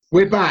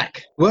We're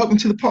back. Welcome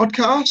to the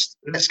podcast.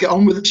 Let's get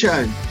on with the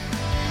show.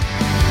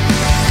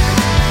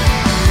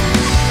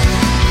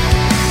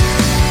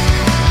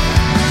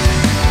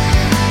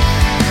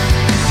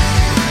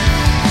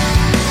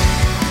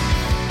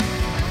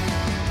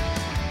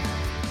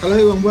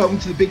 Hello and welcome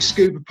to the Big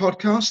Scuba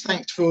podcast.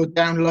 Thanks for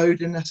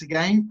downloading us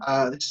again.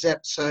 This is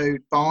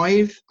episode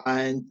 5,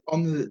 and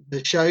on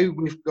the show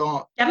we've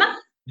got Gemma,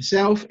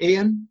 myself,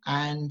 Ian,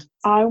 and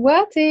I'm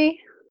Werttie.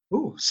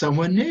 Oh,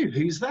 someone new.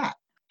 Who's that?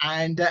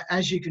 And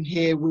as you can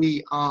hear,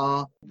 we're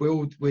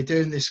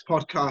doing this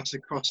podcast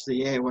across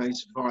the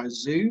airways via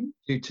Zoom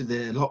due to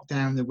the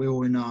lockdown that we're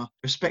all in our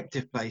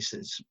respective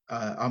places.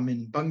 I'm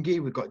in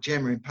Bungay, we've got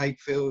Gemma in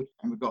Pakefield,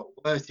 and we've got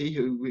Werttie,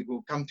 who we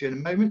will come to in a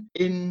moment,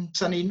 in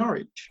sunny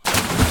Norwich.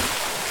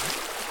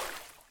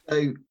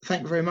 So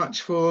thank you very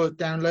much for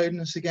downloading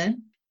us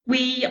again.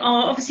 we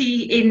are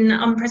obviously in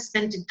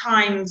unprecedented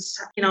times.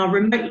 In our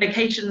remote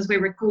locations,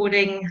 we're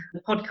recording the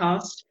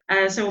podcast.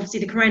 So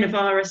obviously the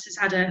coronavirus has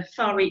had a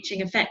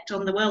far-reaching effect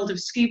on the world of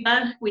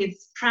scuba, with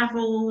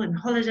travel and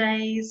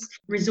holidays,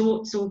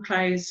 resorts all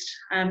closed.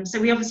 So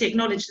we obviously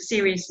acknowledge the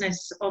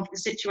seriousness of the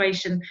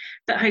situation,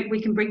 but hope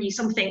we can bring you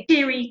something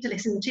cheery to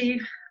listen to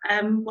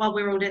while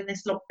we're all in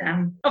this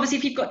lockdown. Obviously,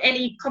 if you've got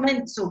any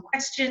comments or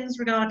questions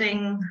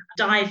regarding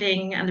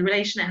diving and the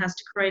relation it has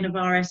to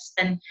coronavirus,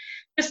 then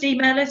just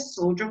email us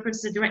or drop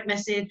us a direct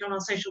message on our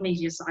social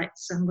media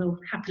sites and we'll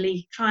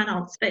happily try and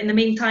answer. But in the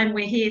meantime,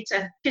 we're here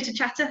to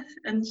chitter-chatter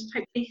and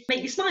hopefully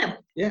make you smile.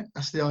 Yeah,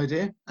 that's the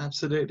idea.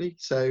 Absolutely.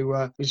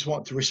 So we just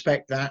want to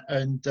respect that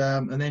and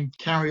then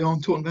carry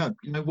on talking about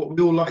what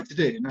we all like to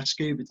do, and that's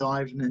scuba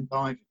diving and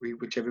diving,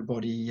 which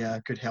everybody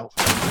could help.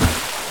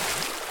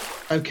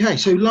 Okay,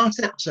 so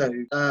last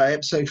episode,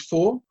 episode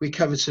 4, we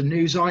covered some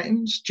news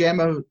items.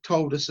 Gemma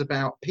told us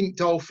about pink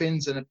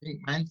dolphins and a pink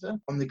manta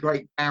on the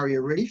Great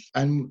Barrier Reef,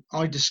 and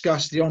I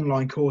discussed the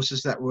online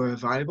courses that were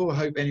available. I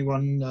hope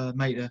anyone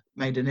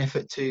made an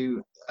effort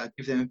to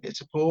give them a bit of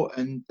support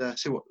and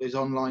see what those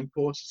online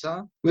courses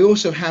are. We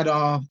also had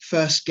our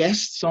first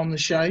guests on the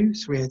show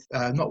with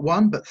not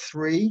 1 but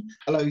 3.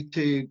 Hello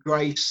to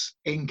Grace,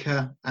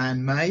 Inca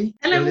and May.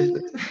 Hello.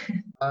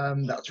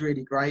 That's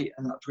really great,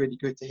 and that's really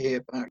good to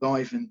hear about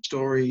diving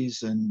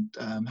stories and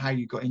how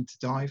you got into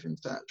diving.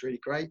 So that's really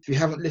great. If you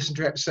haven't listened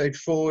to episode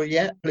 4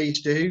 yet,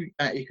 please do.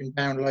 You can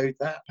download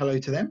that. Hello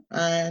to them.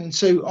 And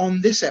so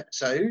on this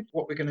episode,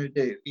 what we're going to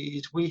do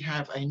is we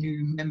have a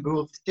new member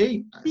of the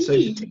team. So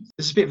this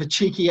is a bit of a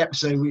cheeky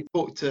episode. We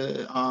talked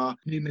to our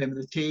new member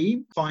of the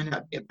team, find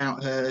out a bit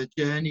about her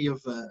journey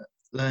of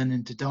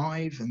learning to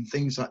dive and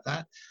things like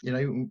that.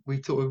 We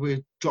thought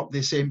we'd drop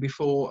this in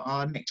before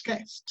our next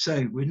guest.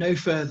 So with no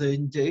further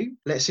ado,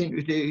 let's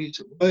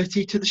introduce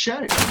Werttie to the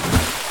show.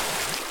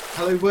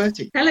 Hello,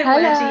 Werttie. Hello,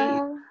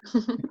 Werttie.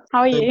 How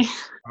are you?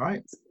 All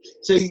right.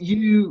 So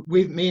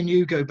me and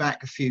you go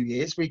back a few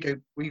years. We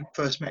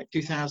first met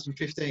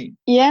 2015.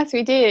 Yes,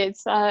 we did.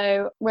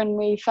 So when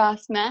we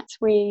first met,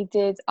 we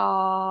did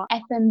our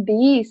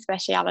F&B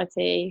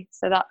speciality.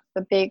 So that's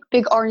the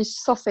big orange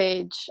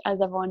sausage, as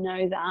everyone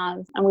knows it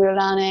as. And we were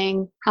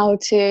learning how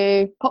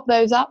to pop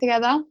those up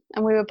together.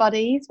 And we were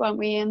buddies, weren't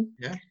we, Ian?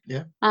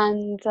 Yeah.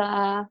 And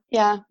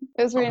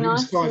it was really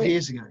nice. It was 5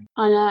 years ago.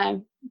 I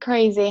know.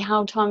 Crazy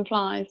how time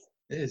flies.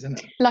 It is,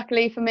 isn't it?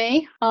 Luckily for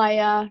me,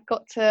 I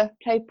got to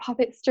play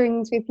puppet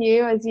strings with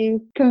you as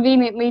you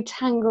conveniently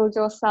tangled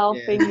yourself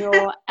in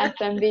your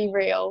FMV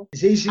reel.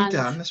 It's easily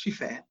done, let's be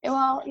fair.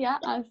 Well, yeah,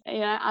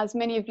 as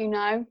many of you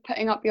know,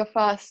 putting up your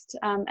first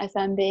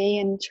SMB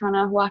and trying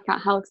to work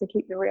out how to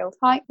keep the reel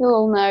tight, you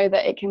all know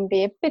that it can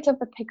be a bit of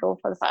a pickle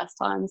for the first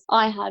times.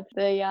 I had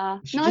the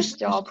nice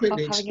job of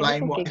having a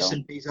explain what giggle.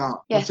 SMBs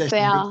are. Yes, they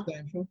are.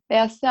 They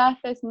are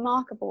surface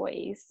marker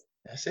buoys.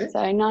 That's it.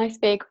 So nice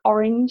big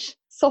orange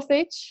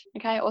sausage,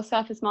 okay, or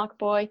surface marker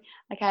buoy,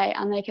 okay,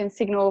 and they can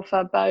signal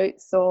for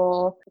boats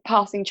or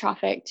passing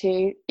traffic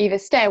to either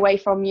stay away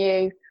from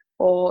you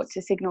or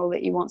to signal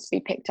that you want to be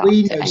picked up.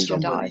 We to know end your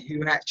dive. somebody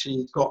who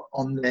actually got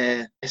on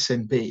their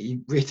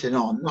SMB written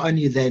on not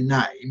only their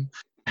name,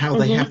 how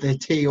they have their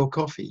tea or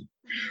coffee.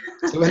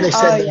 So when they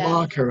send the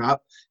marker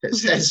up, it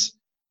says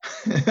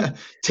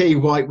tea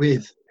white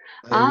with.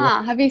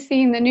 Have you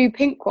seen the new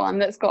pink one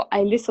that's got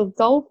a little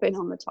dolphin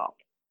on the top?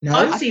 No,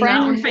 I've seen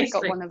that on has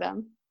got Facebook. one of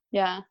them.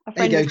 Yeah, a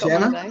There you friend go, has got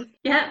one Gemma. of those.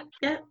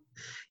 Yeah.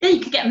 You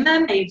could get a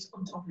mermaid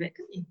on top of it,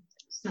 couldn't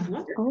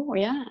you? Oh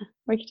yeah,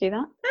 we could do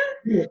that.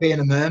 You're being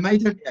a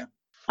mermaid, don't you?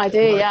 I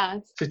do, yeah.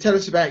 So tell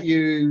us about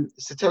you.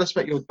 So tell us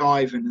about your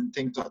diving and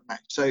things like that.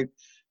 So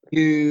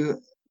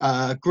you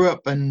grew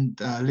up and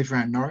lived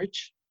around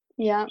Norwich.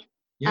 Yeah.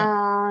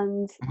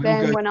 And we'll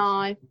then when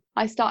I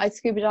started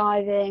scuba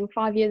diving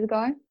 5 years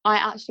ago, I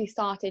actually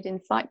started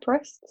in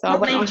Cyprus. So I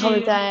went on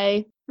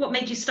holiday. What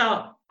made you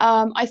start?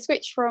 I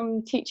switched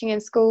from teaching in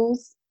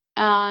schools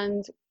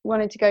and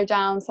wanted to go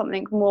down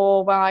something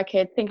more where I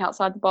could think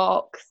outside the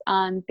box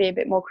and be a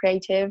bit more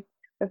creative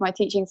with my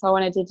teaching. So I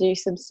wanted to do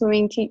some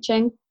swimming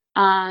teaching,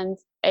 and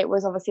it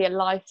was obviously a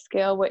life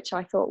skill, which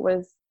I thought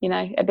was,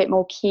 a bit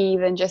more key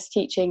than just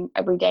teaching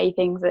everyday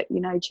things that,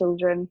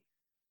 children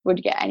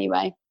would get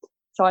anyway.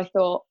 So I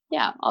thought,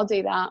 yeah, I'll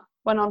do that.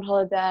 Went on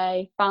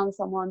holiday, found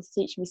someone to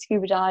teach me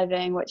scuba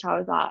diving, which I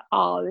was like,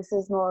 oh, this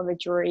is more of a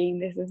dream.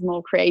 This is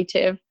more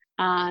creative.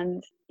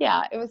 And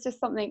yeah, it was just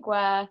something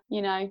where,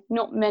 you know,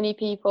 not many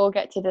people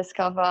get to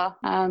discover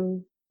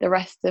the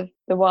rest of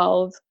the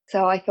world.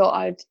 So I thought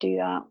I'd do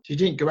that. So you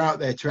didn't go out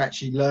there to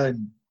actually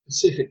learn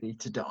specifically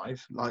to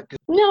dive?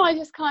 No, I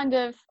just kind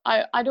of,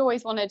 I'd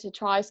always wanted to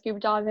try scuba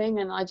diving,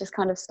 and I just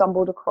kind of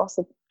stumbled across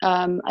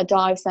a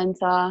dive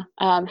centre,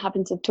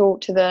 happened to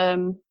talk to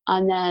them,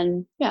 and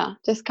then, yeah,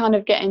 just kind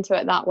of get into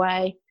it that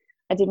way.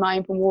 I did my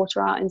open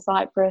water out in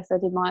Cyprus. I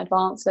did my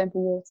advanced open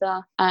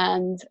water,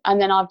 and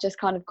then I've just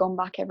kind of gone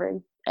back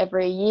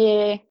every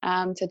year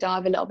to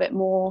dive a little bit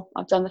more.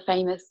 I've done the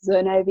famous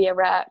Zernovia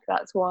wreck.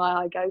 That's why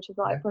I go to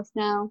Cyprus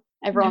now.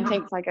 Everyone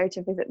thinks I go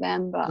to visit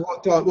them, but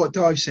what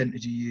dive centre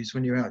do you use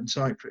when you're out in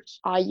Cyprus?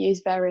 I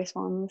use various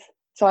ones.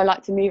 So I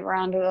like to move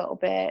around a little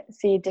bit,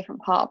 see a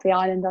different part of the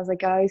island as I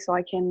go, so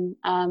I can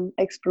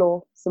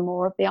explore some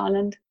more of the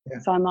island. Yeah.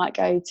 So I might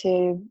go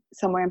to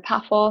somewhere in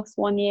Paphos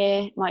one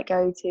year, might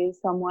go to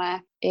somewhere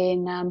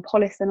in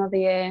Polis another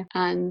year,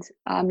 and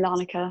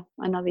Larnaca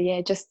another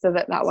year, just so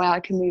that way I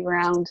can move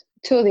around,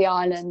 tour the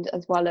island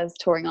as well as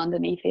touring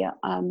underneath the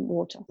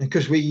water.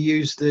 Because we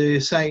use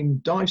the same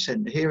dive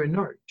centre here in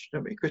Norwich,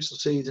 don't we? Crystal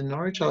Seas in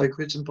Norwich. Hello,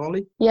 Chris and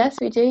Polly. Yes,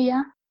 we do,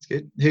 yeah.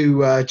 Good.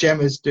 Who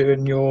Gemma's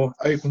doing your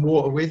open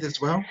water with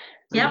as well?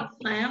 Yep,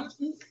 I am.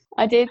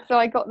 I did. So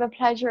I got the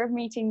pleasure of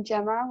meeting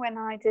Gemma when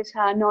I did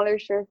her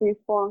knowledge review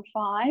 4 and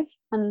 5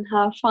 and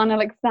her final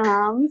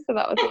exams. So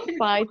that was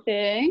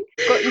exciting.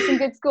 Got you some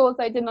good scores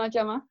though, didn't I,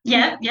 Gemma?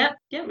 Yeah.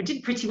 We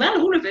did pretty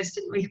well, all of us,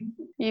 didn't we?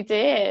 You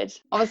did.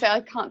 Obviously, I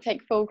can't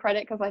take full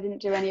credit because I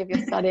didn't do any of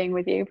your studying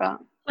with you, but...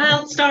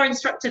 Well, star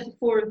instructor for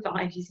 4 and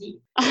 5, you see.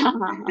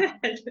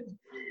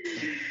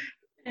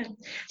 Yeah.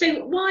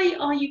 So why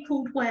are you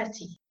called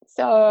Werttie?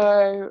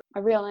 So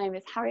my real name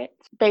is Harriet.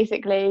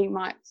 Basically,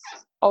 my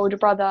older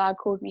brother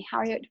called me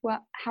Harry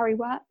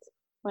Wirt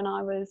when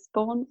I was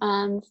born,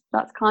 and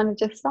that's kind of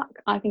just stuck.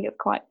 I think it's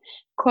quite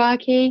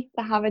quirky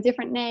to have a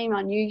different name,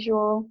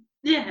 unusual.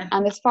 Yeah.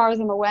 And as far as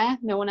I'm aware,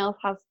 no one else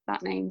has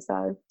that name,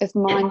 so it's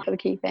mine for the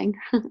keeping.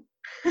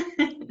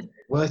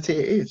 Werttie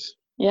it is.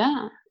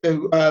 Yeah.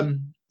 So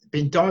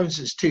been diving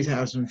since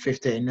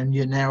 2015, and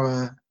you're now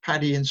a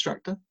PADI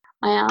instructor?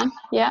 I am,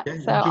 yeah.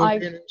 So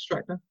I'm an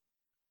instructor.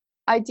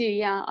 I do,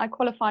 yeah. I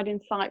qualified in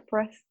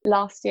Cyprus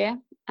last year,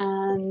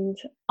 and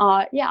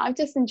I've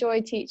just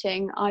enjoyed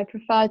teaching. I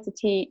prefer to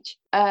teach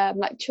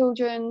like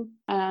children,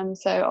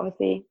 so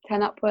obviously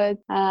 10 upwards,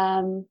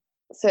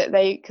 so that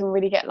they can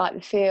really get like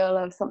the feel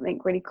of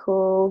something really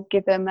cool.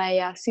 Give them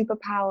a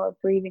superpower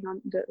of breathing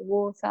under the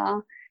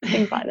water,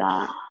 things like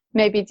that.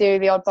 Maybe do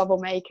the odd bubble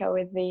maker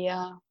with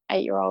the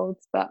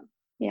 8-year-olds, but.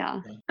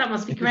 Yeah, that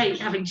must be great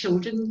having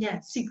children. Yeah,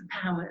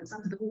 superpowers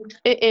under the water.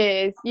 It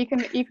is. You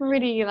can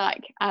really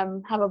like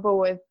have a ball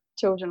with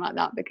children like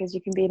that, because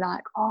you can be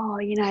like, oh,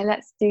 you know,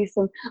 let's do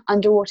some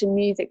underwater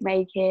music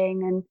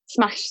making and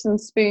smash some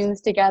spoons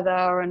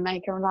together and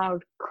make a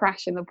loud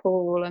crash in the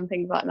pool and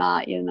things like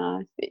that. You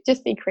know,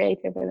 just be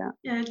creative with it.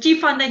 Yeah. Do you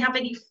find they have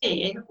any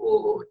fear,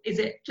 or is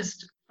it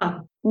just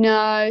fun?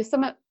 No,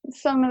 some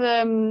of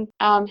them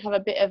have a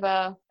bit of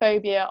a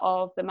phobia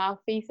of the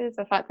mouthpieces,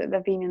 the fact that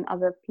they've been in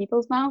other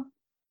people's mouth.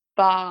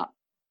 But,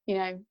 you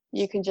know,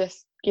 you can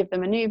just give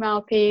them a new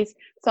mouthpiece.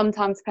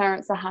 Sometimes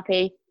parents are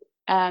happy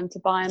to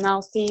buy a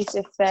mouthpiece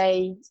if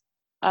they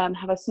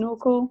have a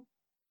snorkel.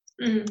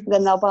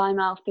 Then they'll buy a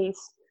mouthpiece,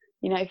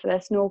 you know, for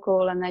their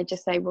snorkel, and they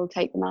just say, we'll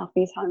take the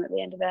mouthpiece home at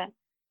the end of it.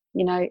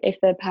 You know, if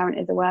the parent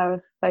is aware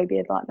of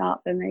phobias like that,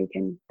 then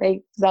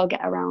they'll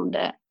get around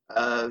it.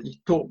 You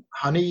taught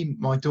Honey,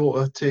 my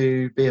daughter,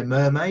 to be a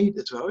mermaid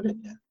as well,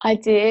 didn't you? I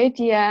did,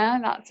 yeah.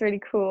 That's really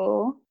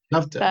cool.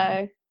 Loved it.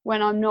 So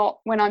when I'm not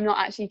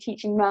actually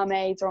teaching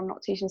mermaids, or I'm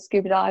not teaching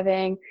scuba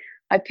diving,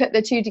 I put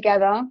the two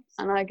together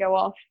and I go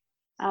off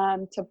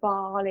to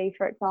Bali,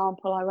 for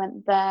example. I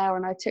went there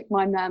and I took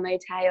my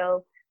mermaid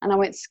tail and I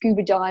went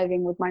scuba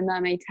diving with my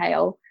mermaid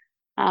tail.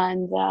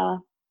 And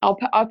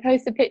I'll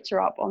post a picture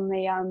up on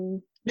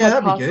the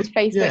that'd be good.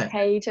 Facebook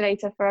page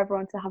later for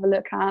everyone to have a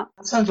look at.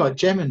 That sounds like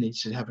Gemma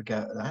needs to have a go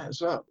at that as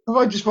well. Have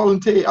I just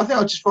volunteered? I think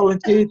I just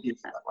volunteered you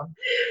for that one.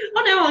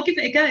 Oh no, I'll give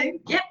it a go.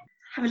 Yep.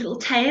 Have a little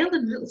tail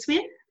and a little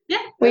swim.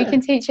 Yeah. We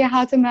can teach you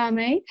how to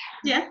mermaid.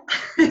 Yeah.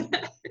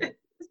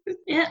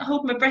 Yeah,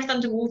 hold my breath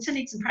underwater.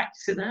 Need some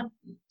practice with that.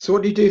 So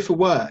what do you do for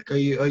work? Are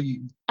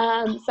you?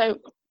 So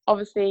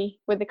obviously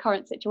with the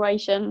current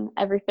situation,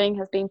 everything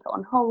has been put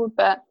on hold.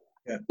 But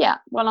yeah,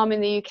 when I'm in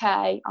the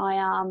UK,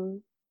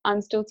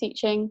 I'm still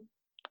teaching.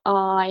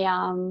 I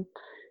am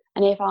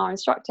an AFR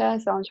instructor,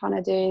 so I'm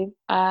trying to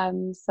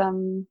do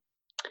some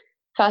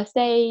first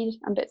aid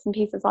and bits and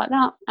pieces like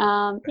that.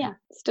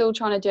 Still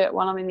trying to do it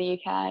while I'm in the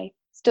UK.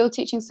 Still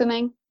teaching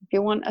swimming. If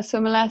you want a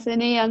swimmer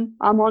lesson, Ian,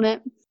 I'm on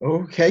it.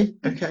 Okay.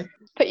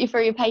 Put you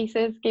through your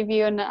paces, give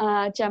you and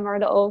Gemma a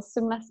little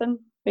swim lesson.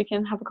 We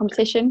can have a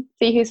competition,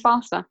 see who's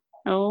faster.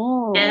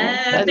 Oh,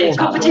 yeah, bit of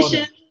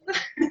competition.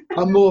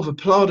 I'm more of a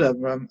plodder,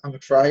 I'm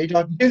afraid.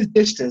 I can do the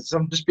distance.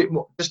 I'm just a bit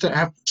more, just don't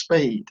have the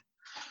speed.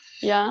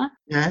 Yeah.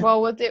 Yeah.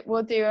 Well, we'll do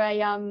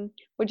a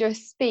I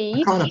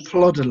speed. kind of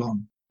plod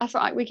along. That's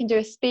right. We can do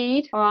a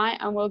speed, all right,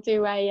 and we'll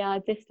do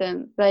a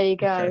distance. There you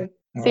go. Okay.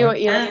 See All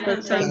what you Yeah,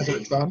 listeners that think.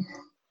 Sounds like fun.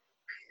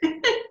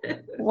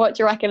 What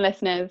do you reckon,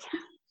 listeners?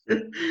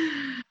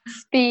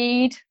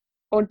 Speed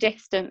or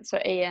distance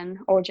for Ian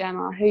or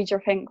Gemma? Who do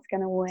you think's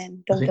going to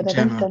win? I think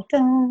Gemma.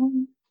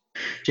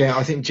 Yeah,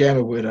 I think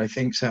Gemma would. I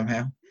think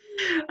somehow.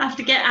 I have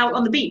to get out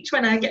on the beach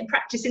when I get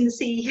practice in the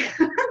sea.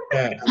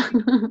 Yeah.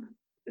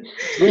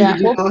 Yeah,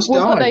 we'll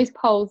put those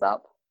polls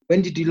up.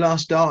 When did you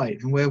last dive,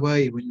 and where were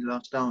you when you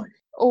last dived?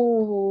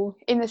 Oh,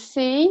 in the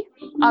sea?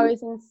 I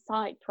was in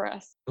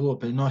Cyprus. Oh,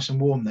 but nice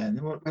and warm then.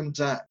 When was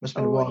that? Must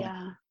have been a while.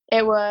 Yeah.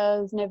 It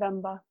was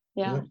November.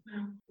 Yeah.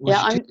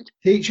 Was it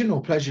teaching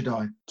or pleasure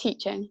dive?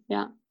 Teaching,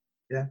 yeah.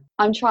 Yeah.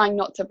 I'm trying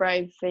not to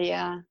brave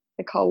the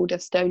cold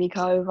of Stony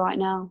Cove right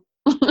now.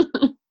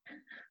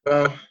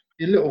 Well,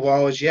 a little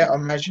while as yet, I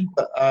imagine,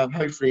 but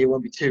hopefully it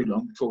won't be too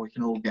long before we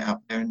can all get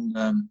up there and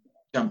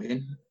jump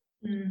in.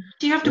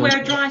 Do you have to wear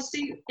a dry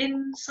suit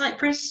in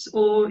Cyprus,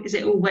 or is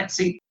it all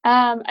wetsuit?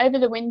 Over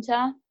the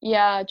winter,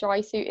 yeah, dry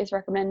suit is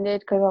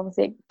recommended because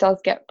obviously it does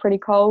get pretty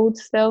cold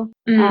still.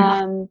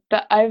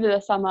 But over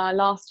the summer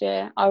last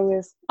year, I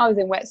was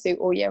in wetsuit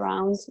all year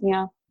round.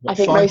 Yeah, I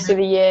think most of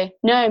the year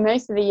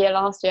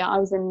last year I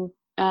was in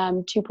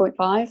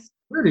 2.5.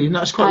 Really,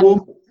 that's quite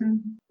warm.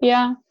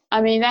 Yeah, I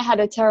mean they had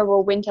a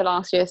terrible winter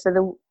last year, so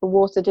the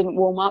water didn't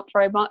warm up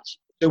very much.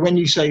 So when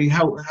you say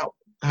how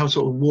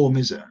sort of warm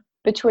is it?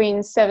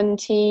 Between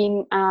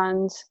 17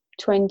 and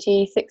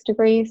 26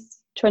 degrees,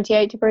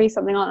 28 degrees,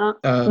 something like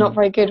that. Not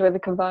very good with the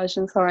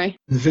conversion, sorry.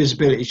 The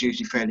visibility is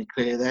usually fairly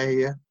clear there,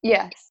 yeah?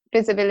 Yes,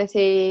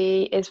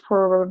 visibility is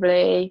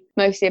probably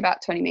mostly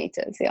about 20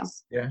 metres, yeah.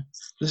 Yeah.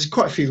 There's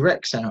quite a few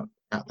wrecks out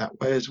that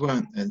way as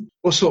well. And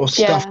what sort of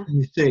stuff can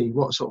you see?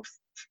 What sort of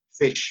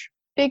fish?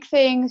 Big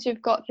things,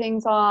 you've got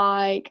things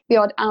like the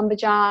odd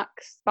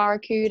amberjacks,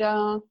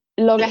 barracuda,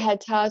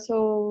 loggerhead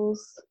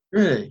turtles.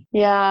 Really?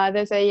 Yeah,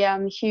 there's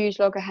a huge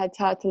loggerhead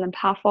turtle in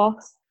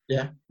Paphos.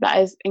 Yeah. That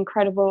is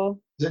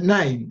incredible. Is it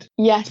named?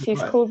 Yes,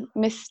 he's called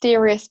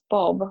Mysterious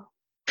Bob.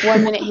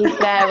 1 minute he's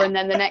there and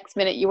then the next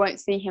minute you won't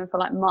see him for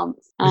like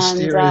months.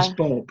 Mysterious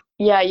Bob.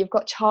 Yeah, you've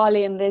got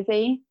Charlie and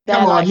Lizzie.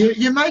 Come on,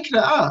 you're making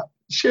it up,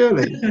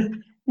 surely.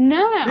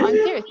 No, I'm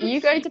serious. You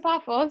go to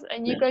Paphos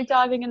and you go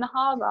diving in the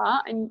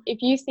harbour, and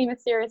if you see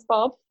Mysterious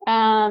Bob,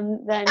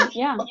 then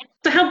yeah.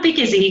 So how big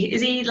is he?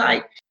 Is he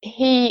like?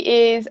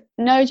 He is,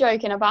 no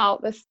joking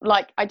about this,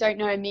 like I don't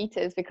know in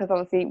meters because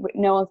obviously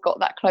no one's got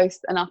that close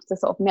enough to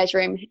sort of measure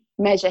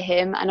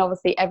him, and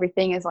obviously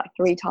everything is like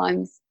 3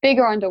 times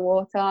bigger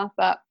underwater,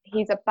 but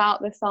he's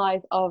about the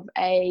size of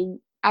a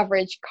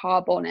average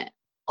car bonnet.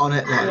 On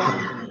it,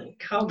 like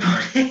Car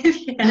bonnet.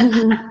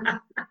 Yeah.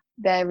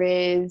 There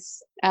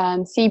is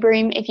sea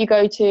bream. If you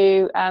go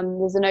to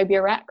the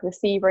Zenobia wreck, the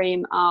sea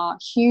bream are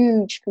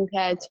huge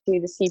compared to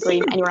the sea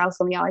bream anywhere else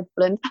on the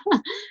island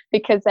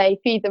because they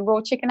feed them raw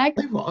chicken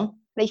eggs. What?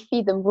 They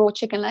feed them raw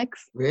chicken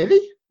legs.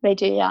 Really? They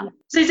do, yeah.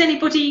 So has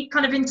anybody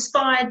kind of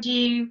inspired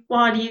you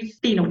while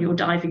you've been on your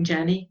diving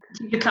journey?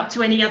 Do you look up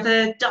to any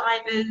other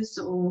divers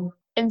or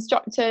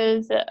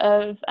instructors that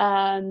have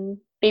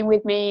been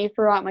with me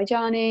throughout my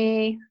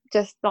journey?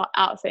 Just like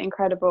absolutely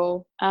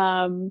incredible.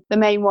 The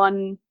main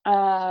one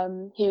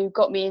who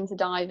got me into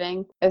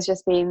diving has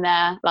just been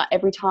there. Like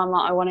every time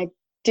like I want to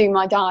do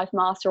my dive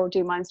master or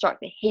do my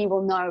instructor, he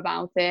will know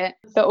about it.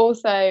 But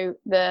also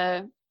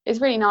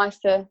it's really nice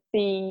to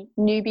see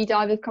newbie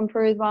divers come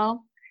through as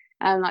well.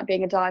 And like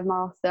being a dive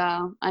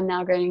master and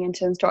now going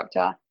into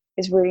instructor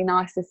is really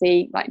nice to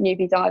see like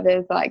newbie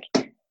divers, like,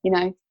 you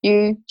know,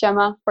 you,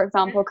 Gemma, for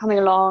example, coming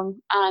along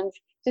and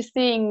just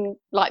seeing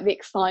like the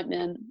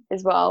excitement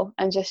as well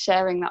and just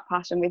sharing that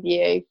passion with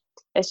you.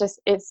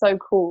 It's so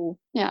cool.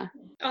 Yeah.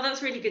 Oh,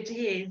 that's really good to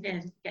hear.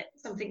 Yeah, get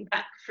something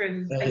back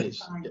from both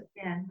sides.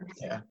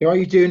 Yeah. Are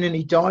you doing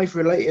any dive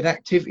related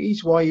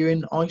activities while you're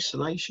in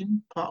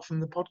isolation apart from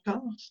the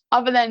podcast?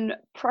 Other than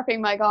prepping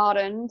my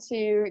garden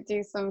to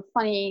do some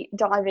funny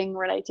diving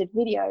related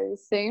videos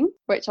soon,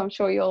 which I'm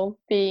sure you'll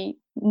be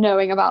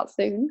knowing about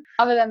soon.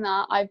 Other than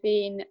that, I've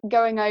been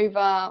going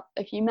over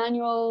a few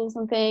manuals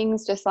and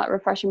things, just like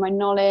refreshing my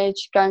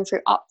knowledge, going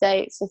through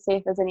updates to see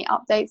if there's any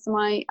updates to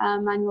my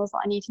manuals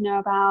that I need to know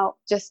about,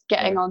 just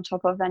getting on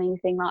top of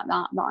anything like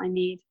that I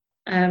need.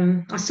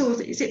 I saw,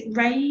 is it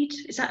Raid?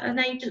 Is that an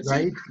agency?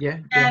 Raid, yeah.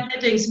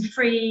 They're doing some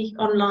free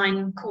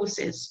online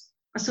courses.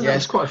 I saw that.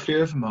 There's quite a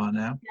few of them are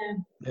now.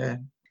 Yeah.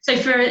 So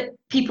for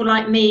people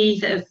like me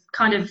that have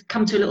kind of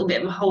come to a little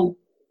bit of a halt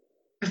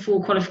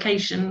before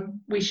qualification,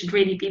 we should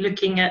really be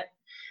looking at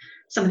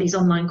some of these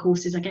online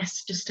courses, I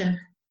guess, just to...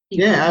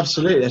 Yeah,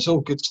 absolutely. That's all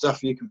good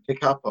stuff you can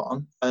pick up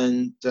on.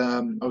 And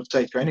I would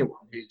say to anyone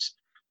who's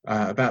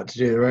about to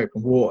do their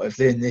open water, if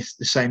they're in the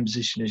same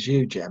position as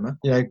you, Gemma,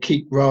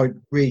 keep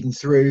reading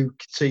through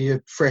so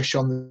you're fresh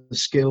on the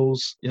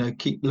skills.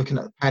 Keep looking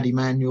at the PADI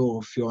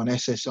manual. If you're on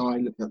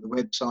SSI, look at the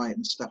website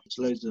and stuff.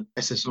 There's loads of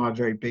SSI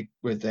very big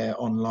with their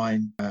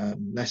online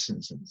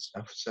lessons and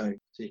stuff. So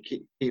you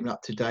keep them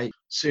up to date.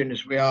 As soon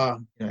as we are,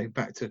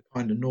 back to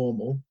kind of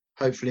normal,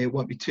 hopefully it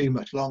won't be too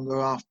much longer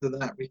after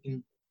that. We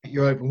can get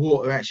your open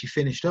water actually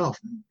finished off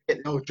and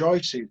get the old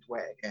dry suits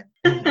wet again.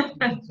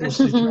 It's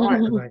so dry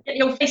at the moment. Get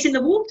your face in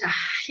the water.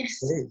 Yes.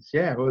 It is,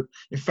 yeah. Well,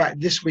 in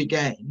fact, this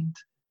weekend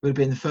would have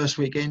been the first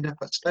weekend up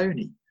at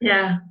Stony.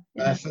 Yeah.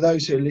 For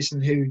those who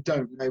listen who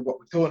don't know what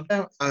we're talking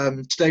about,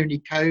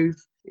 Stony Cove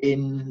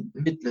in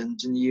the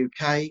Midlands in the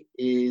UK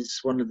is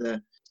one of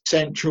the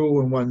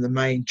central and one of the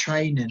main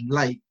training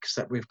lakes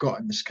that we've got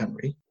in this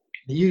country.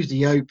 They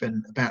usually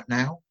open about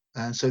now.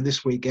 So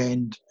this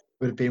weekend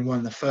would have been one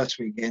of the first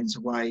weekends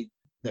away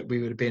that we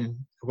would have been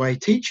away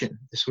teaching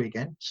this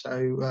weekend.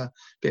 So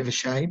bit of a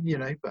shame,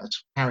 but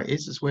that's how it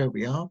is. That's where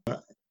we are.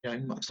 But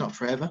it's not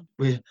forever.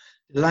 We're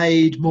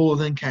delayed more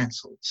than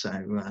cancelled. So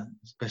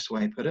that's the best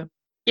way to put it.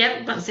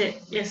 Yep, that's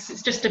it. Yes,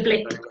 it's just a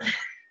blip.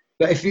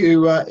 But if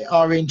you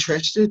are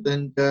interested,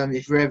 and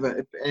if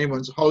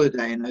anyone's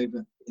holidaying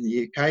over in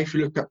the UK, if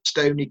you look up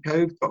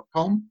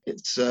stonycove.com,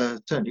 it's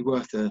certainly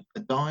worth a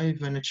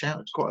dive and a shout.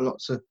 There's quite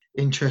lots of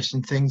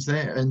interesting things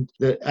there. And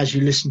as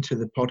you listen to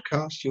the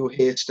podcast, you'll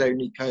hear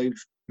Stony Cove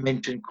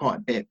mentioned quite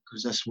a bit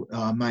because that's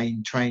our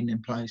main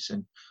training place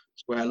and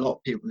it's where a lot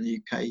of people in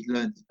the UK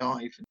learn to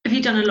dive. Have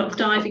you done a lot of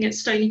diving at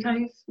Stony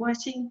Cove,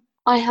 Werttie?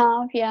 I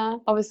have, yeah.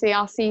 Obviously,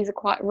 our seas are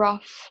quite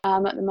rough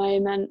at the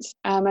moment,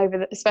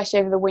 especially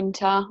over the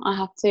winter. I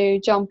have to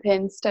jump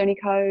in Stony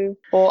Cove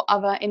or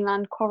other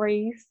inland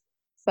quarries.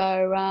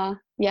 So,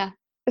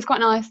 it's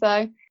quite nice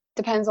though.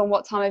 Depends on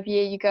what time of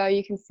year you go.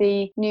 You can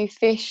see new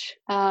fish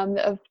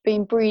that have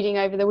been breeding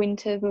over the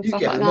winters and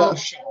stuff like that. You get a lot of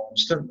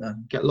shoals, don't you?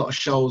 Get a lot of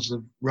shoals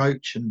of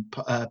roach and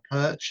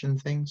perch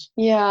and things.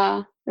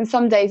 Yeah, and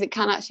some days it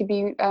can actually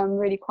be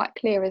really quite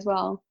clear as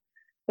well.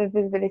 The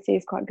visibility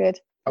is quite good.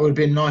 That would have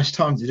been a nice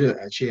time to do it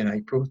actually in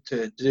April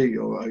to do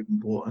your open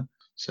water.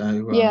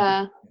 So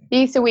yeah, the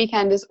Easter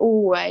weekend is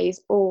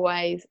always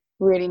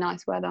really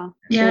nice weather.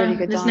 Yeah, really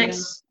good diving.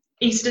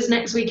 Easter's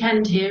next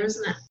weekend here,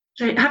 isn't it?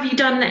 So have you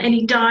done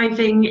any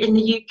diving in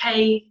the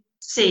UK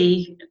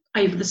sea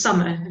over the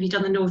summer? Have you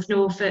done the North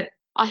Norfolk?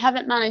 I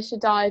haven't managed to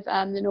dive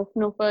the North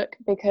Norfolk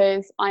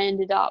because I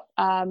ended up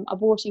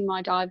aborting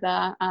my dive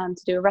there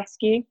to do a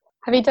rescue.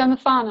 Have you done the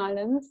Farne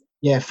Islands?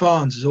 Yeah,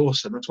 Farnes is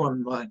awesome. That's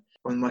one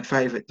of my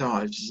favourite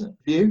dives, isn't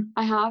it? You?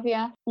 I have,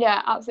 yeah.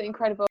 Yeah, absolutely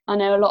incredible. I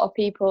know a lot of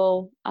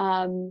people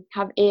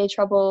have ear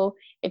trouble.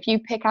 If you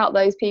pick out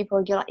those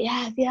people, you're like,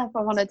 yes,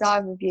 I want to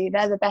dive with you.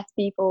 They're the best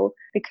people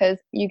because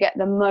you get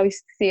the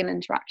most seal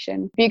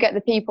interaction. If you get the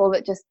people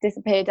that just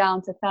disappear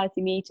down to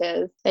 30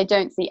 metres, they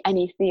don't see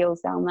any seals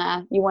down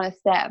there. You want to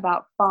stay at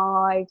about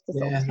 5 to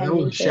sort of 10 all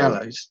metres. the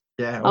shallows.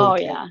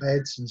 Yeah,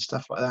 beds and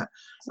stuff like that.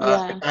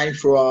 And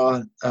for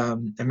our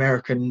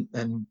American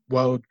and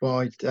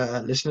worldwide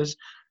listeners,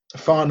 the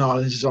Farne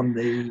Islands is on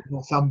the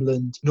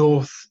Northumberland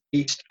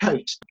northeast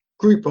coast.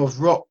 Group of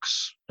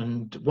rocks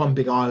and one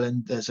big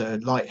island. There's a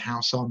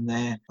lighthouse on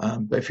there.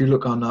 But if you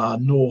look on our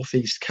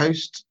northeast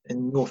coast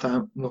in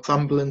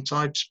Northumberland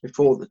side, just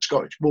before the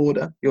Scottish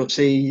border, you'll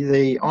see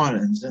the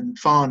islands. And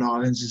Farne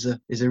Islands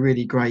is a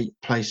really great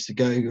place to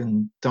go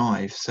and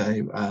dive. So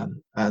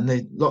and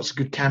there's lots of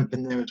good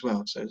camping there as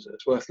well. So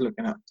it's worth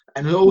looking at.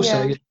 And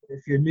also,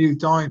 if you're new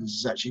divers,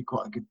 it's actually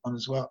quite a good one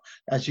as well,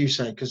 as you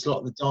say, because a lot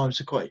of the dives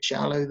are quite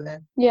shallow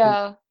there.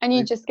 Yeah, and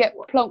you just get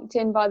plonked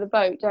in by the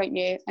boat, don't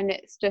you? And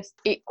it's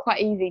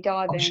quite easy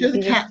diving. I'm sure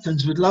the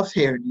captains would love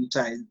hearing you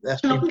say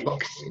that's been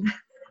plonked in.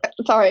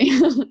 Sorry.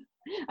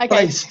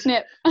 Okay,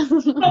 snip.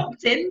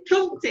 Plonked in.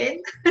 Plonked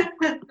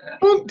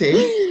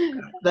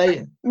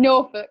in.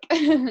 Norfolk.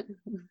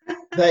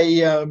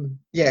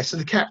 So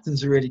the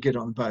captains are really good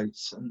on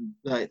boats and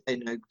they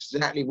know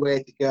exactly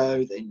where to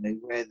go. They know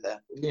where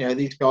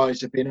these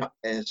guys have been up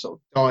there, sort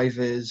of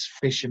divers,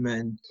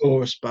 fishermen,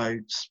 tourist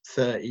boats,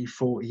 30,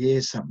 40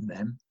 years, some of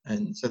them.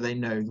 And so they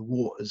know the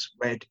waters,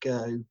 where to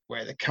go,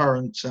 where the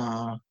currents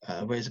are,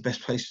 where's the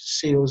best place for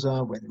seals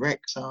are, where the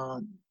wrecks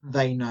are.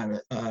 They know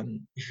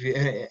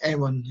it.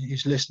 Anyone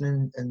who's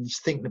listening and is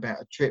thinking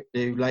about a trip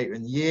to do later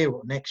in the year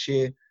or next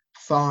year,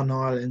 Farne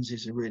Islands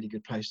is a really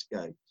good place to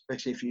go,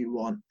 especially if you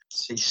want to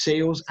see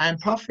seals and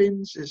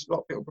puffins. There's a lot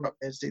of people go up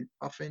there to see the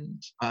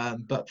puffins.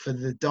 But for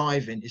the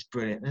diving, it's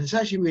brilliant. And it's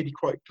actually really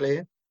quite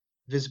clear.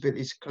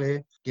 Visibility is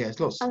clear. Yeah, there's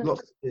lots to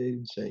do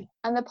and see.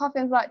 And the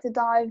puffins like to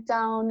dive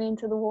down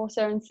into the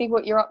water and see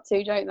what you're up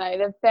to, don't they?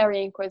 They're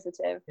very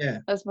inquisitive. Yeah.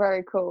 That's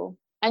very cool.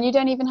 And you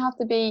don't even have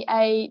to be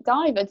a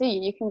diver, do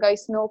you? You can go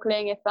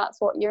snorkeling if that's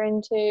what you're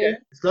into.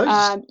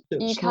 Yeah,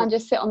 you can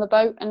just sit on the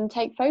boat and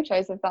take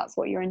photos if that's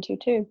what you're into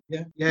too.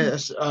 Yeah.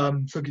 That's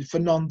for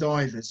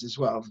non-divers as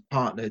well. If a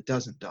partner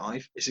doesn't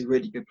dive, it's a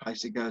really good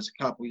place to go as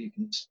a couple. You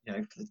can,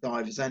 for the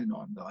divers and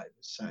non-divers.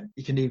 So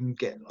you can even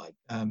get like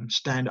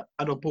stand-up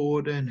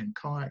paddleboarding and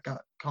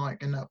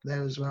kayaking up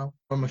there as well.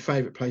 One of my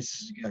favourite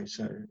places to go.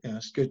 So yeah,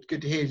 it's good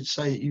to hear you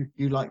say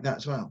you like that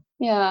as well.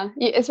 Yeah,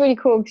 it's really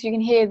cool because you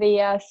can hear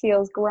the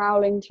seals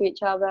growling to each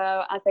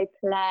other as they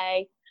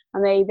play,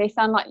 and they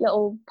sound like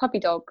little puppy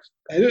dogs.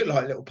 They look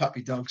like little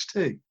puppy dogs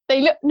too.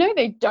 No,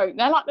 they don't.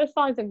 They're like the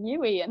size of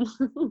you, Ian.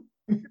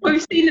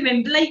 We've seen them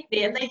in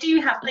Blakely, and they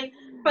do have like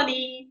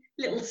funny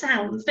little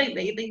sounds, don't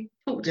they? They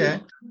talk to each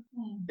other.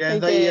 Yeah,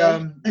 They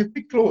have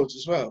big claws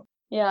as well.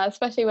 Yeah,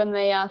 especially when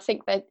they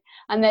sink their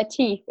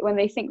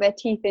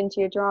teeth into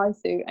your dry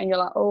suit, and you're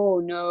like, oh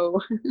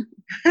no.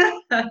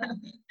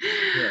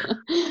 Yeah.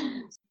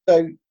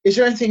 So, is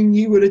there anything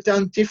you would have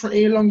done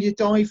differently along your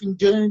diving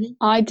journey?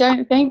 I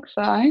don't think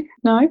so.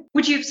 No.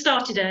 Would you have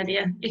started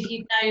earlier if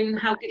you'd known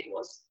how good it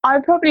was?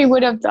 I probably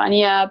would have done,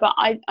 yeah, but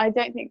I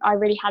don't think I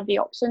really had the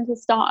option to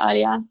start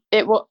earlier.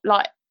 It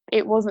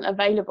wasn't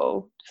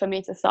available for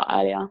me to start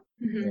earlier.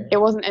 Mm-hmm. It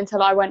wasn't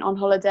until I went on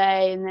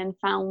holiday and then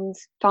found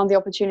the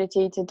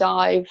opportunity to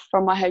dive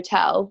from my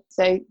hotel.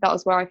 So that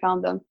was where I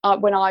found them.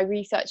 When I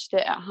researched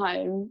it at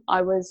home,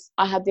 I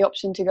had the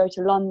option to go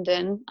to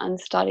London and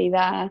study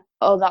there.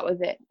 Oh, that was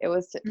it. It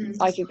was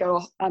I could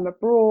go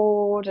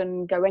abroad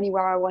and go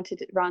anywhere I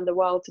wanted around the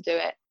world to do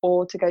it,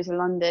 or to go to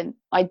London.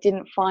 I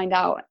didn't find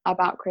out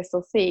about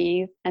Crystal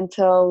Seas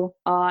until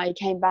I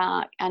came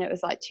back, and it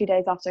was like 2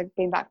 days after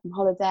being back from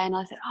holiday, and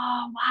I said,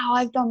 oh wow,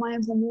 I've done my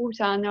open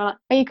water. And they were like,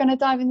 are you going to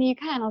dive in the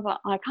UK? And I was like,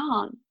 I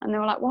can't. And they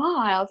were like,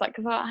 why? I was like,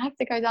 because I have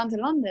to go down to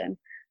London.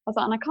 I was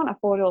like, and I can't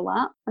afford all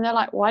that. And they're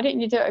like, why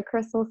didn't you do it at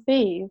Crystal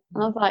Seas?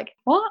 And I was like,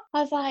 what?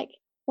 I was like,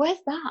 where's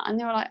that? And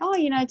they were like, oh,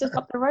 just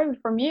up the road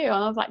from you. And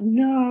I was like,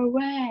 no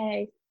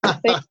way.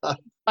 So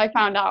I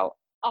found out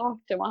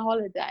after my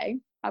holiday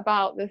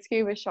about the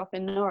scuba shop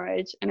in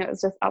Norwich, and it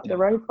was just up the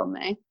road from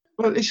me.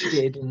 Well, at least you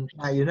did, and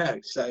now you know.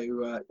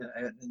 So,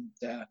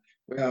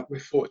 we're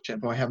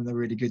fortunate by having a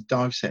really good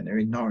dive centre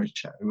in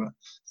Norwich.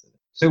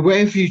 So where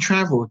have you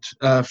travelled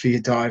for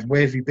your dive?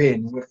 Where have you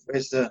been?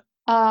 Where's the...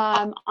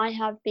 I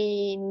have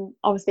been,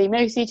 obviously,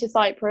 mostly to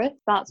Cyprus.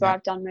 That's where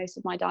I've done most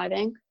of my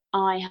diving.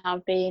 I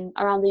have been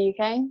around the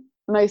UK,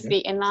 mostly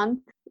inland,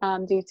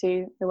 due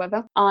to the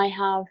weather. I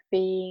have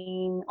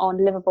been on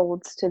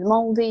liverboards to the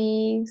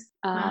Maldives,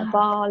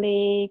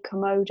 Bali,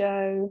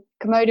 Komodo.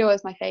 Komodo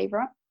was my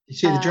favourite. You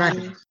see the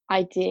dragons?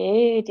 I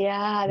did,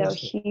 yeah. They were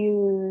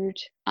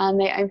huge, and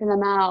they open their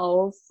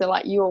mouths to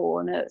like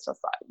yawn, and it's just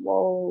like,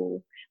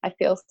 whoa, I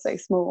feel so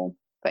small.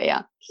 But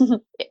yeah,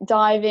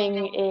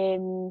 diving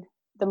in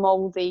the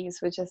Maldives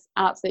was just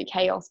absolute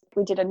chaos.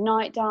 We did a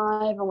night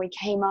dive and we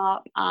came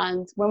up,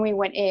 and when we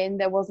went in,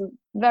 there wasn't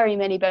very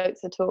many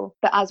boats at all.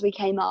 But as we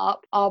came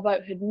up, our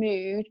boat had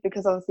moved,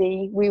 because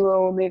obviously we were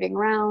all moving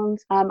around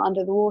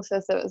under the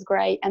water, so it was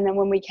great. And then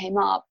when we came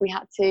up, we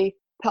had to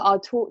put our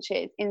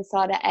torches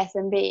inside our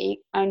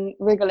S&B and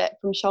wriggle it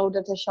from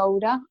shoulder to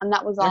shoulder, and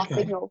that was our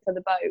signal for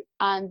the boat.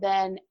 And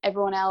then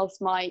everyone else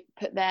might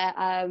put their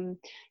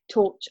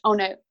torch. Oh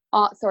no,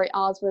 ours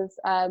was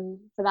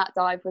for that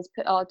dive was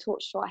put our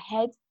torch to our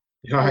head,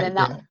 and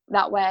then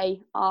that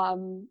way our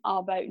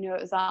boat knew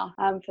it was our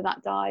for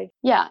that dive.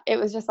 Yeah, it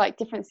was just like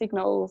different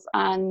signals,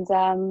 and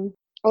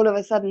all of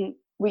a sudden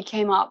we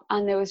came up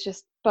and there was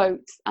just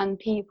boats and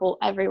people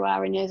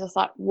everywhere, and you're just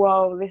like,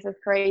 whoa, this is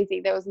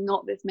crazy. There was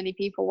not this many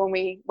people when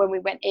we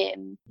went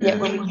in, yet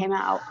when we came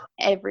out,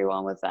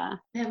 everyone was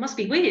there. Yeah, it must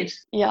be weird.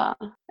 Yeah,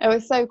 it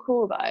was so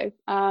cool though.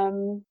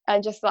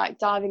 And just like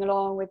diving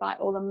along with like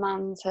all the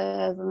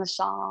mantas and the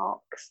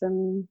sharks,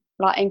 and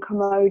like in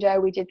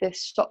Komodo we did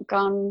this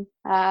shotgun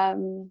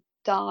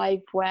dive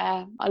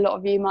where a lot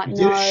of you might know.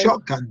 You did a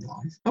shotgun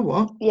dive? Oh,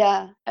 what?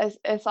 Yeah,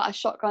 it's like a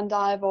shotgun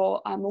dive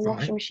or a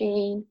washing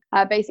machine.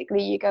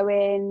 Basically, you go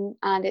in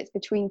and it's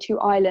between two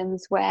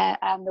islands where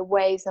the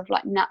waves have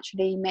like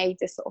naturally made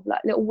this sort of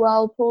like little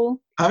whirlpool.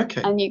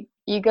 Okay. And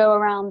you go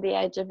around the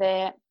edge of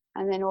it,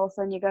 and then all of a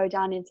sudden you go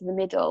down into the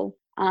middle,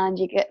 and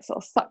you get sort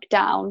of sucked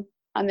down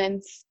and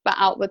then spat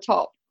out the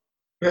top.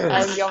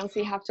 And you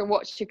obviously have to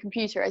watch your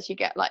computer as you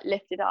get like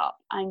lifted up,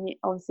 and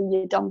obviously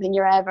you're dumping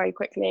your air very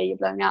quickly, you're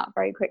blowing out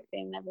very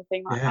quickly and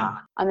everything like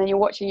that. And then you're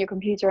watching your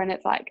computer, and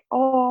it's like,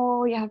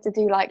 oh, you have to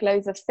do like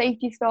loads of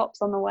safety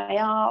stops on the way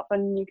up,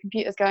 and your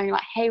computer's going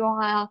like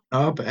haywire.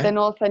 Then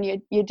all of a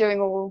sudden you're doing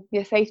all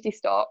your safety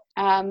stops,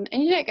 and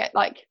you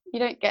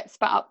don't get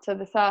spat up to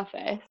the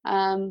surface,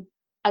 and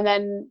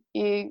then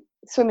you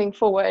swimming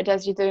forward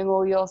as you're doing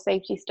all your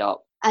safety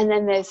stops, and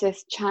then there's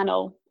this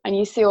channel, and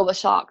you see all the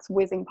sharks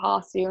whizzing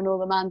past you and all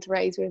the manta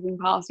rays whizzing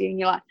past you, and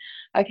you're like,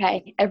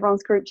 okay,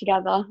 everyone's grouped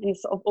together, and you're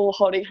sort of all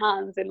holding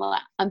hands in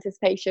like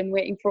anticipation,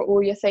 waiting for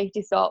all your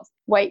safety stops,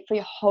 wait for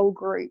your whole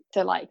group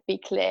to like be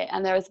clear.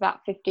 And there is about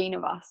 15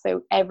 of us,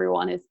 so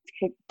everyone is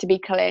to be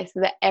clear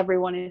so that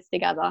everyone is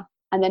together.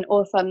 And then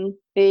all of a sudden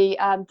the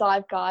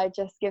dive guy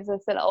just gives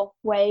us a little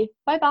wave,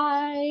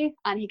 bye-bye,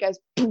 and he goes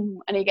boom,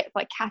 and he gets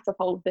like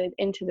catapulted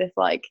into this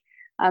like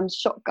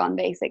shotgun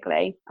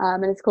basically,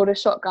 and it's called a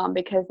shotgun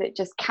because it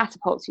just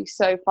catapults you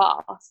so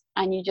fast,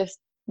 and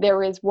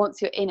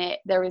once you're in it,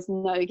 there is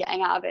no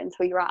getting out of it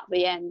until you're at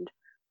the end.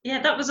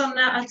 Yeah, that was on.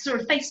 I saw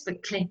a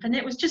Facebook clip, and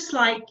it was just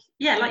like,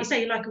 yeah, like you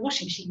say, like a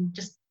washing machine,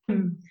 just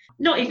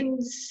not even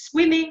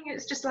swimming.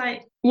 It's just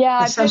like, Yeah,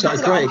 That I sounds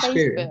posted like a it great on Facebook,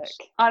 experience.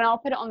 and I'll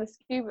put it on the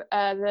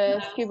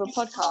scuba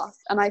podcast,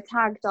 and I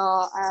tagged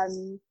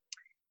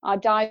our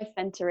dive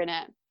center in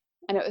it,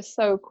 and it was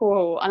so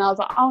cool. And I was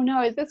like, oh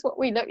no, is this what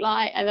we look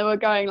like? And then we're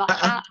going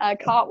like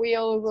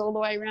cartwheels all the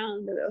way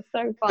around, and it was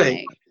so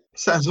funny.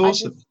 Sounds I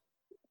awesome. just,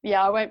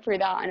 yeah, I went through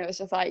that, and it was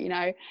just like,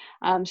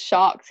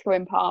 sharks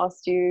going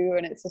past you,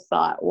 and it's just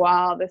like,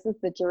 wow, this is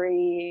the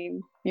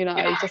dream,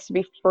 just to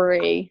be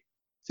free.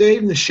 So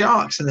even the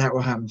sharks and that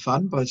were having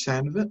fun by the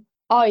sound of it.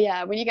 Oh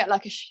yeah, when you get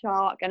like a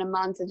shark and a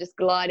manta just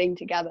gliding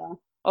together.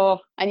 Oh,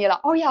 and you're like,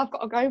 oh yeah, I've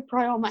got a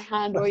GoPro on my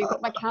hand, or you've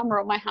got my camera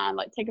on my hand,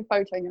 like take a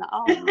photo, and you're like,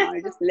 oh no,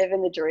 just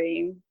living the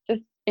dream,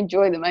 just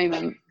enjoy the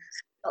moment.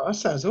 Oh, that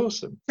sounds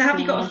awesome. so have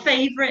you got a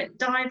favourite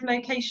dive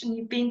location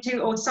you've been to,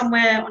 or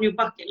somewhere on your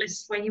bucket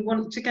list where you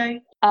want to go?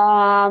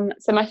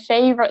 So my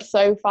favourite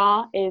so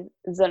far is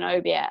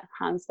Zenobia,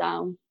 hands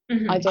down.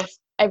 Mm-hmm. I just,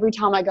 every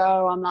time I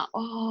go, I'm like,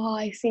 oh,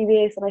 I see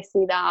this and I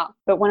see that.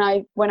 But when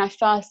I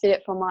first did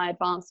it for my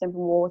advanced open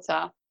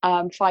water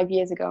 5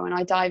 years ago, and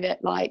I dive it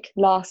like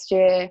last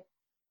year,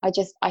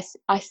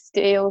 I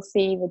still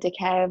see the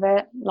decay of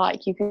it.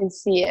 Like you can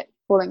see it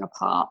falling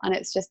apart, and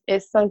it's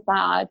so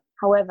sad.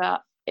 However,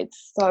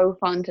 it's so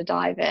fun to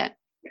dive it.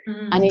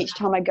 And each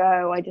time I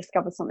go, I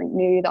discover something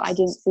new that I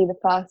didn't see the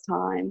first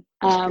time.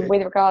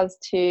 With regards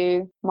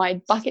to my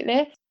bucket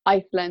list,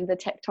 Iceland, the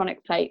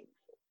tectonic plate,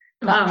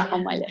 that's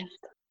on my list.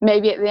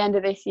 Maybe at the end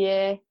of this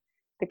year,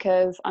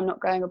 because I'm not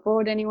going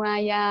abroad anywhere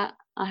yet.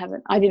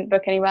 I didn't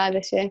book anywhere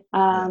this year.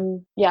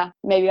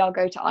 Maybe I'll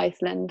go to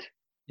Iceland.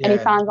 Yeah. Any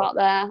fans out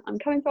there? I'm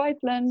coming to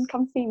Iceland.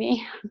 Come see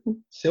me.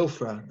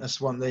 Silfra, that's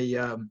one of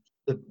the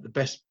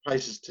best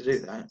places to do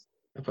that.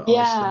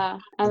 Yeah,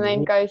 and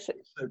then go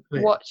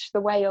watch the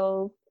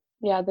whales.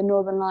 Yeah, the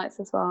Northern Lights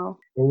as well.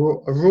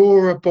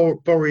 Aurora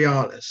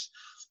Borealis.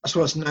 That's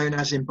what it's known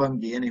as in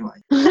Bungay,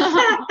 anyway.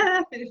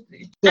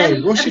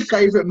 So, what's your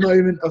favourite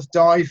moment of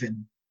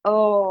diving?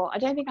 Oh, I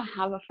don't think I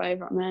have a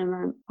favourite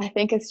moment. I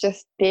think it's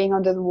just being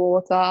under the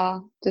water,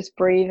 just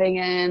breathing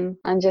in,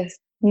 and just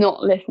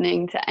not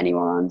listening to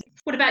anyone.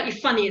 What about your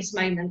funniest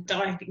moment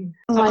diving?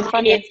 My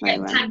funniest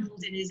moment.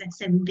 Tangled in his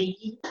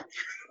SMB.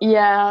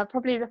 Yeah,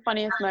 probably the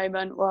funniest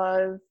moment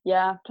was,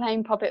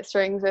 playing puppet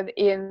strings with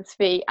Ian's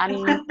feet, and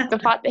the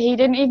fact that he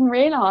didn't even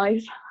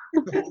realise.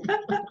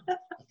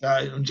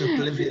 I'm just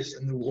oblivious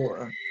in the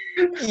water.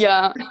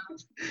 Yeah.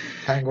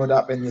 Tangled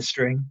up in the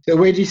string. So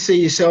where do you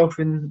see yourself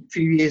in a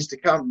few years to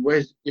come?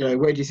 Where do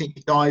you think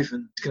your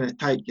diving is going to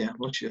take you?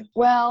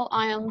 Well,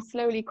 I am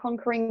slowly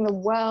conquering the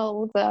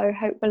world, so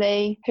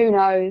hopefully, who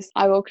knows?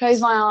 I will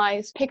close my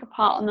eyes, pick a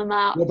part on the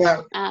map.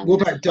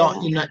 What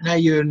about now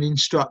you're an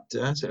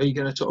instructor, so are you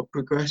going to sort of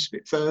progress a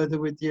bit further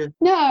with you?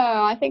 No,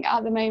 I think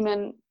at the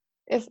moment,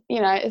 it's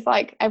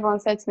like everyone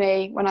said to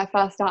me when I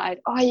first started,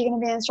 oh, are you going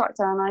to be an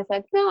instructor? And I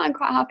said, no, I'm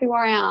quite happy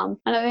where I am.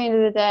 And at the end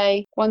of the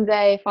day, one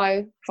day, if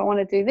I want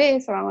to do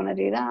this or I want to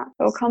do that,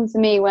 it will come to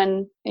me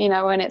when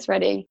it's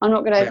ready. I'm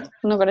not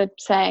gonna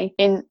say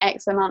in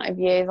X amount of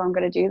years I'm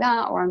gonna do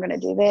that or I'm gonna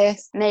do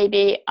this.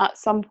 Maybe at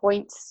some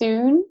point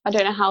soon, I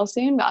don't know how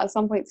soon, but at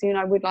some point soon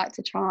I would like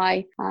to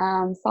try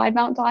side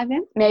mount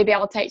diving. Maybe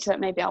I'll take to it,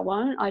 maybe I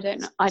won't. I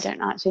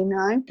don't actually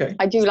know. Okay.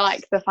 I do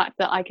like the fact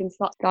that I can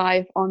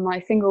dive on my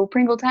single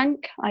Pringle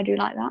tank. I do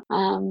like that.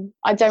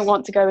 I don't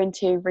want to go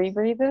into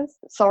rebreathers.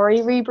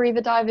 Sorry,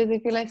 rebreather divers,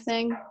 if you're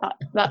listening.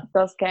 That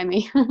does scare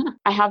me.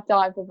 I have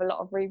dived with a lot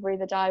of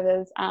rebreather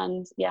divers,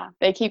 and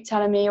they keep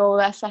telling me all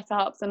their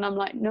setups, and I'm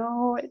like,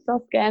 no, it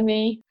does scare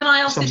me. Can I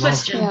ask a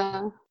question?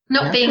 Yeah.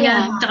 Not being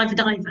a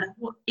diver,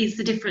 what is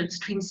the difference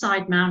between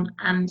side mount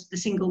and the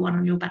single one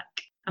on your back,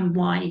 and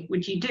why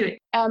would you do it?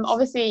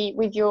 Obviously,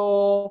 with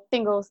your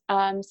single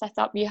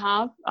setup you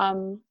have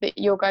that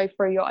you'll go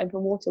through your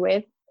open water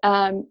with,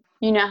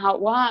 you know how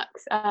it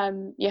works.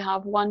 You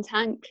have one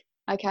tank,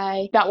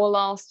 okay, that will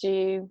last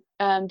you,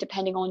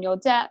 depending on your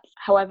depth,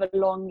 however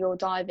long your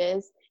dive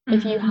is.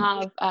 If you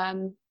have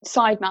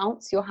side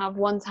mounts, you'll have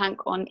one tank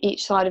on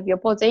each side of your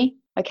body,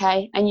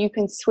 okay, and you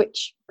can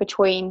switch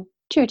between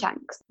two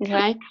tanks,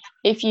 okay.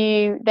 If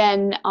you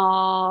then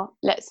are,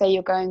 let's say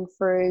you're going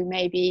through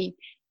maybe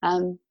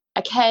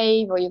a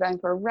cave or you're going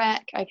for a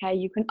wreck, okay,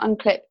 you can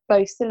unclip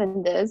both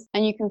cylinders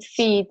and you can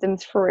feed them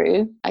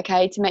through,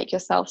 okay, to make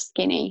yourself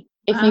skinny.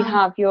 If you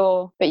have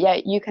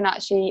you can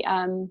actually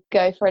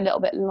go for a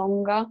little bit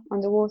longer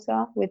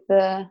underwater with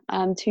the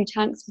two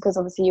tanks, because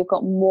obviously you've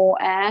got more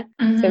air.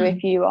 So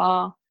if you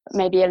are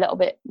maybe a little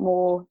bit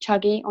more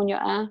chuggy on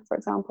your air, for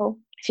example,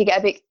 if you get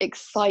a bit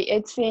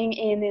excited seeing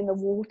Ian in the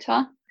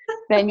water,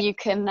 then you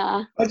can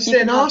I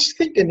was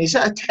thinking, is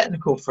that a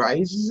technical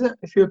phrase, is it?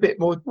 If you're a bit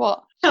more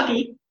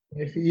chuggy,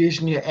 if you're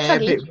using your air a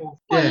bit more,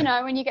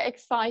 well, when you get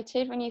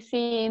excited when you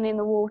see Ian in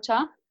the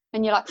water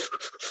and you're like,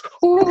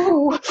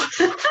 ooh.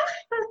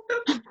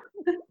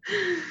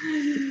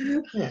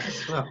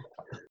 Yes, well,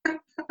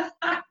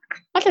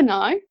 I don't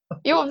know.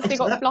 You obviously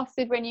got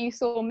flustered when you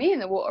saw me in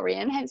the water,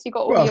 Ian, hence you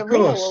got all your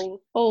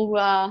reel all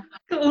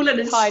in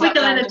a squiggle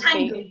and a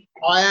tangle.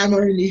 I am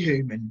only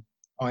human.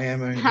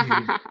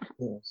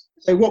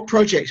 So what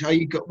projects are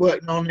you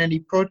working on? Any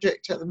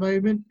projects at the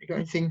moment? You got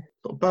anything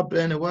sort of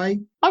bubbling away?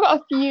 I've got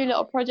a few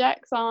little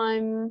projects.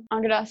 I'm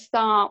gonna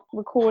start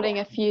recording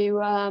a few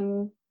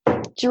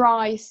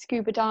dry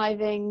scuba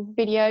diving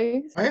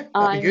videos. Oh, yeah,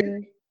 that'd be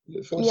good.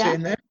 Look forward to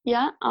seeing that.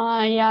 Yeah,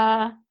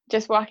 I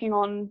just working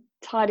on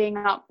tidying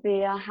up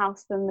the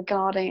house and the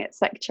garden,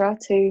 etc.,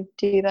 to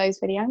do those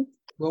videos.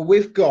 Well,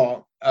 we've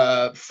got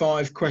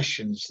 5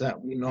 questions that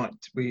we like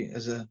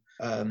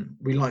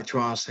to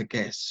ask the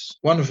guests.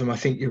 One of them I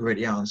think you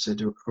already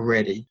answered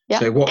already. Yep.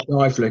 So what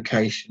dive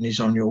location is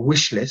on your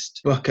wish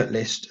list, bucket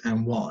list,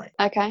 and why?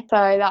 Okay,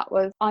 so that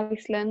was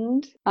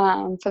Iceland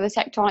for the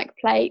tectonic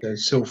plate. So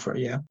sulphur,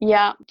 yeah.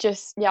 Yeah,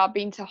 I've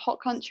been to hot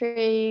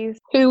countries.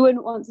 Who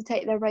wouldn't want to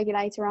take their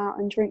regulator out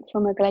and drink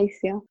from a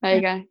glacier? There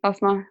you go.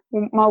 That's my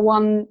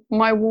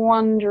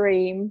one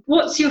dream.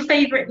 What's your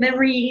favourite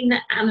marine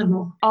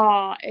animal?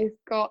 It's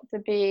got to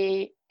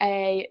be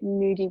a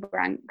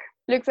nudibranch.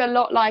 Looks a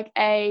lot like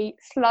a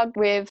slug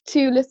with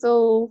 2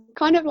 little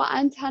kind of like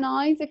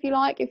antennae, if you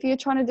like, if you're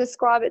trying to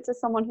describe it to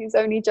someone who's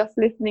only just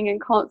listening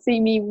and can't see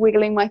me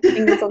wiggling my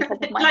fingers on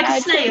top of my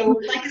head.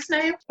 Like a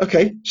snail.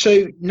 Okay,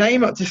 so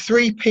name up to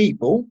 3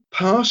 people,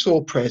 past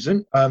or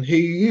present, who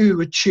you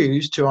would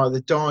choose to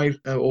either dive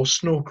or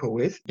snorkel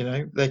with. You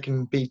know, they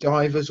can be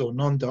divers or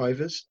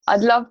non-divers.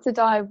 I'd love to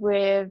dive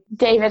with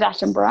David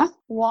Attenborough.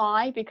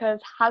 Why? Because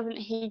hasn't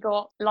he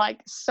got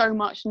like so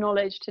much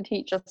knowledge to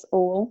teach us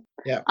all?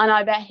 Yeah. And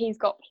I bet he's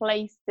got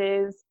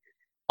places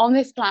on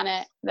this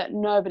planet that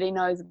nobody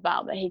knows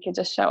about that he could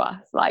just show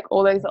us, like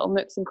all those little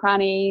nooks and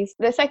crannies.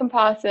 The second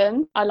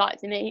person I'd like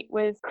to meet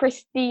was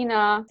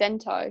Christina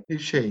Dento.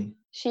 Who's she?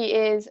 She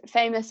is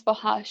famous for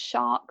her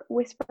shark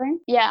whispering.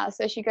 Yeah,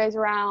 so she goes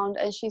around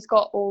and she's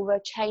got all the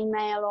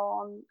chainmail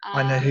on.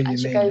 I know who you mean. And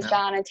she goes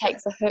down and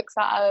takes the hooks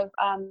out of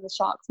the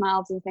sharks'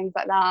 mouths and things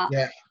like that.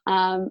 Yeah.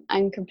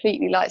 And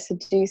completely like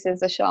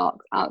seduces the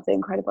sharks. That's an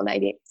incredible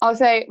lady.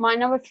 Also, my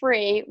number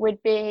 3 would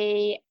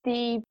be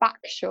Steve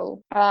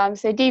Backshall.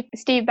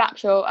 Steve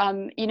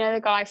Backshall, you know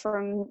the guy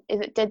from, is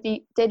it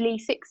Deadly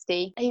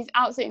 60? He's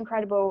absolutely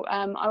incredible.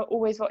 I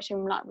always watch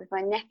him like with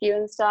my nephew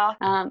and stuff.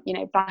 You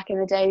know, back in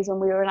the days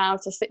when we were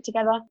allowed to sit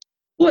together.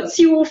 What's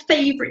your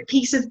favourite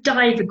piece of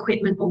dive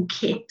equipment or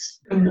kit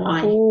and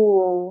why?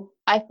 Ooh,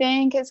 I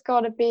think it's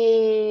got to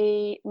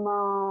be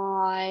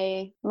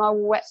my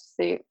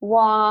wetsuit.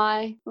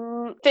 Why?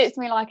 Fits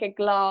me like a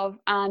glove,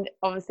 and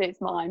obviously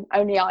it's mine.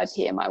 Only I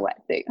pee in my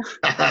wetsuit.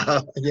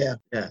 Yeah.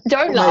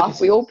 Don't laugh.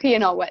 We all pee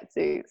in our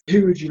wetsuits.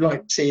 Who would you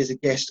like to see as a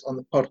guest on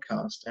the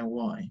podcast, and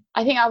why?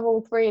 I think out of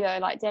all 3 though,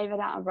 like David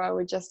Attenborough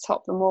would just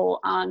top them all,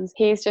 and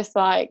he's just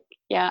like,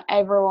 yeah,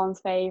 everyone's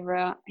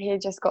favourite. He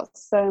just got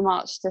so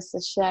much just to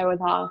share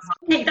with us.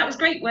 Okay, that was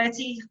great,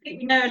 Werttie. I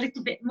think we know a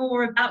little bit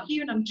more about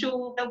you, and I'm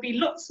sure there'll be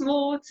lots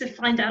more to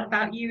find out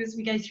about you as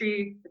we go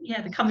through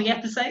the coming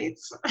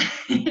episodes.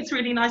 It's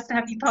really nice to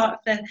have you part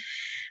of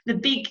the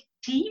big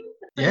team.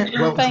 Yeah,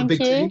 well, thank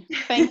you.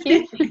 Thank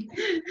you.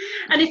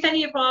 And if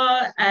any of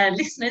our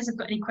listeners have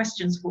got any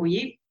questions for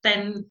you,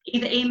 then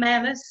either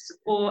email us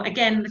or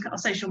again look at our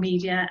social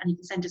media and you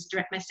can send us a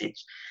direct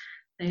message.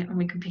 And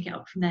we can pick it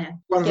up from there.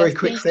 One very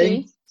quick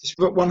thing.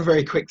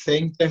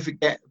 Don't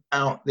forget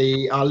about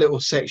our little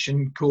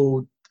section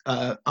called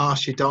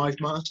Ask Your Dive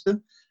Master,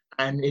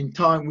 and in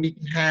time we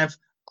can have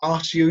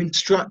Ask Your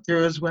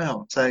Instructor as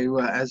well. So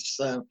as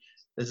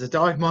there's a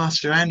dive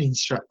master and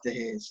instructor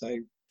here, so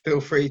feel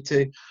free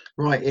to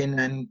write in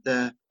and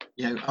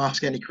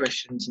ask any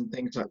questions and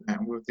things like that,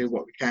 and we'll do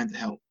what we can to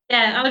help.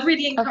 Yeah, I would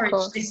really encourage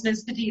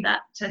listeners to do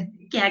that. To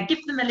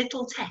give them a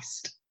little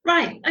test.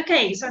 Right,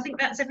 okay, so I think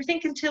that's everything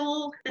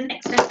until the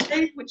next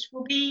episode, which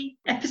will be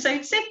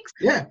episode 6.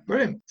 Yeah,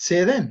 brilliant. See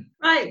you then.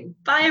 Right,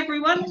 bye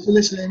everyone. Thanks for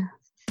listening.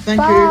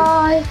 Thank you.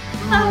 Bye.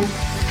 Bye.